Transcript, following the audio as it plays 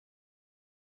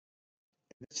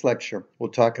This lecture, we'll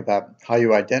talk about how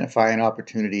you identify an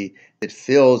opportunity that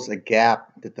fills a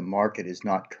gap that the market is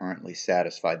not currently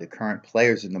satisfied. The current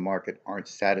players in the market aren't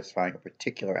satisfying a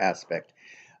particular aspect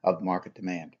of market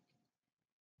demand.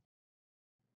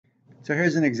 So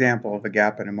here's an example of a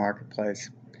gap in a marketplace.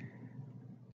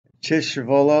 Tish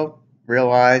Shavolo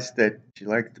realized that she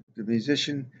liked the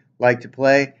musician, liked to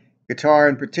play guitar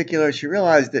in particular. She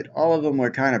realized that all of them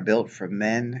were kind of built for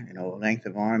men, length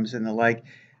of arms and the like.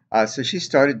 So she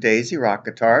started Daisy Rock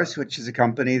Guitars, which is a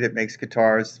company that makes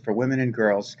guitars for women and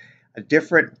girls.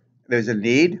 There's a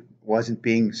need, wasn't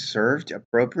being served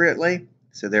appropriately,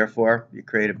 so therefore you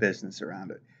create a business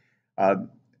around it. Uh,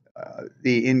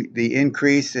 the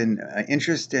increase in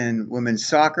interest in women's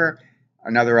soccer,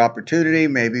 another opportunity.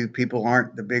 Maybe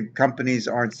the big companies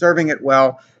aren't serving it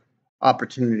well.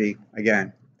 Opportunity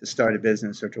again to start a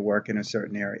business or to work in a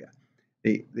certain area.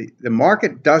 The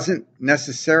market doesn't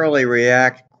necessarily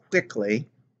react quickly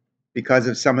because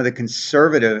of some of the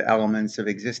conservative elements of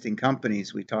existing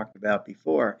companies we talked about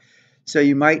before. So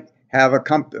you might have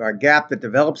a gap that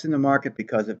develops in the market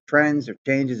because of trends or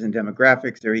changes in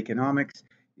demographics or economics.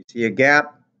 You see a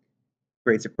gap,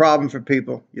 creates a problem for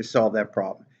people, you solve that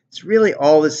problem. It's really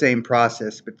all the same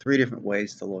process, but three different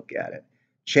ways to look at it.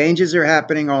 Changes are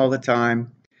happening all the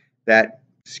time. That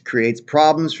creates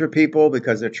problems for people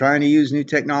because they're trying to use new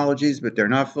technologies, but they're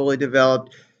not fully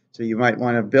developed. So you might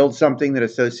want to build something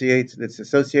that's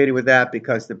associated with that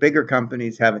because the bigger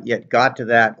companies haven't yet got to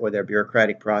that, or their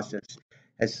bureaucratic process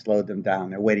has slowed them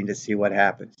down. They're waiting to see what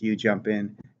happens. You jump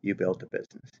in, you build a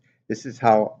business. This is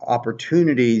how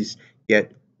opportunities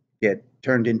get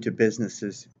turned into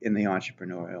businesses in the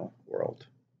entrepreneurial world.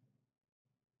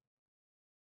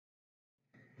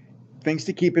 Things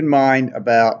to keep in mind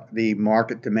about the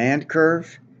market demand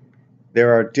curve.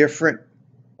 There are different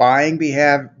buying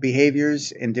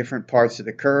behaviors in different parts of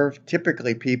the curve.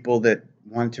 Typically, people that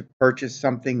want to purchase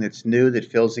something that's new,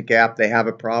 that fills a gap, they have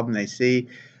a problem, they see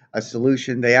a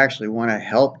solution, they actually want to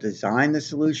help design the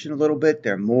solution a little bit.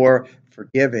 They're more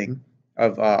forgiving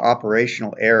of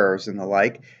operational errors and the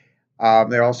like.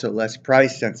 They're also less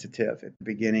price sensitive at the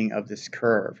beginning of this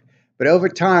curve. But over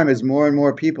time, as more and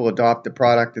more people adopt the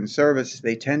product and service,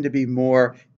 they tend to be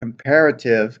more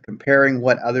comparative, comparing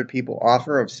what other people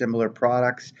offer of similar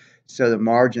products, so the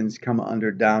margins come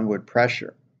under downward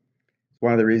pressure.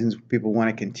 One of the reasons people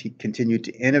want to continue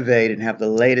to innovate and have the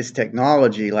latest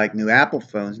technology like new Apple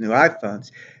phones, new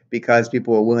iPhones, because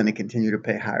people are willing to continue to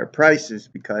pay higher prices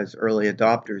because early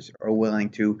adopters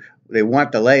are they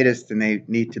want the latest and they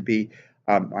need to be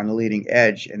on the leading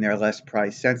edge and they're less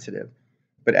price sensitive.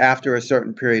 But after a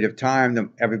certain period of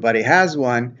time, everybody has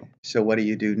one. So what do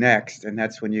you do next? And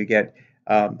that's when you get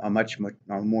a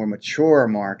more mature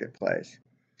marketplace.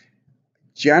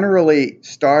 Generally,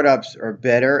 startups are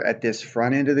better at this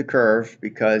front end of the curve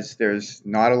because there's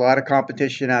not a lot of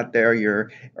competition out there. You're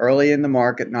early in the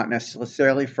market, not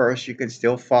necessarily first. You can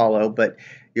still follow, but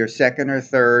you're second or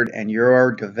third, and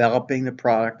you're developing the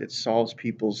product that solves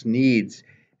people's needs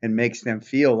and makes them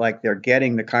feel like they're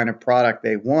getting the kind of product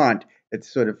they want. It's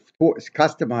sort of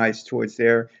customized towards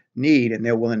their need, and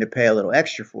they're willing to pay a little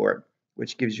extra for it,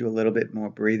 which gives you a little bit more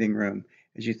breathing room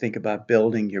as you think about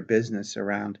building your business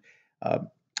uh,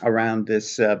 around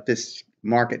this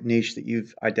market niche that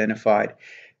you've identified,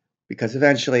 because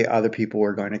eventually other people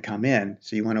are going to come in.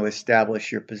 So you want to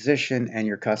establish your position and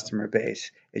your customer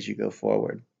base as you go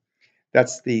forward.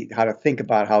 That's the how to think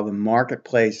about how the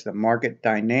marketplace, the market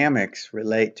dynamics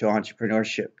relate to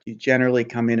entrepreneurship. You generally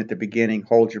come in at the beginning,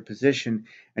 hold your position,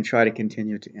 and try to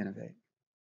continue to innovate.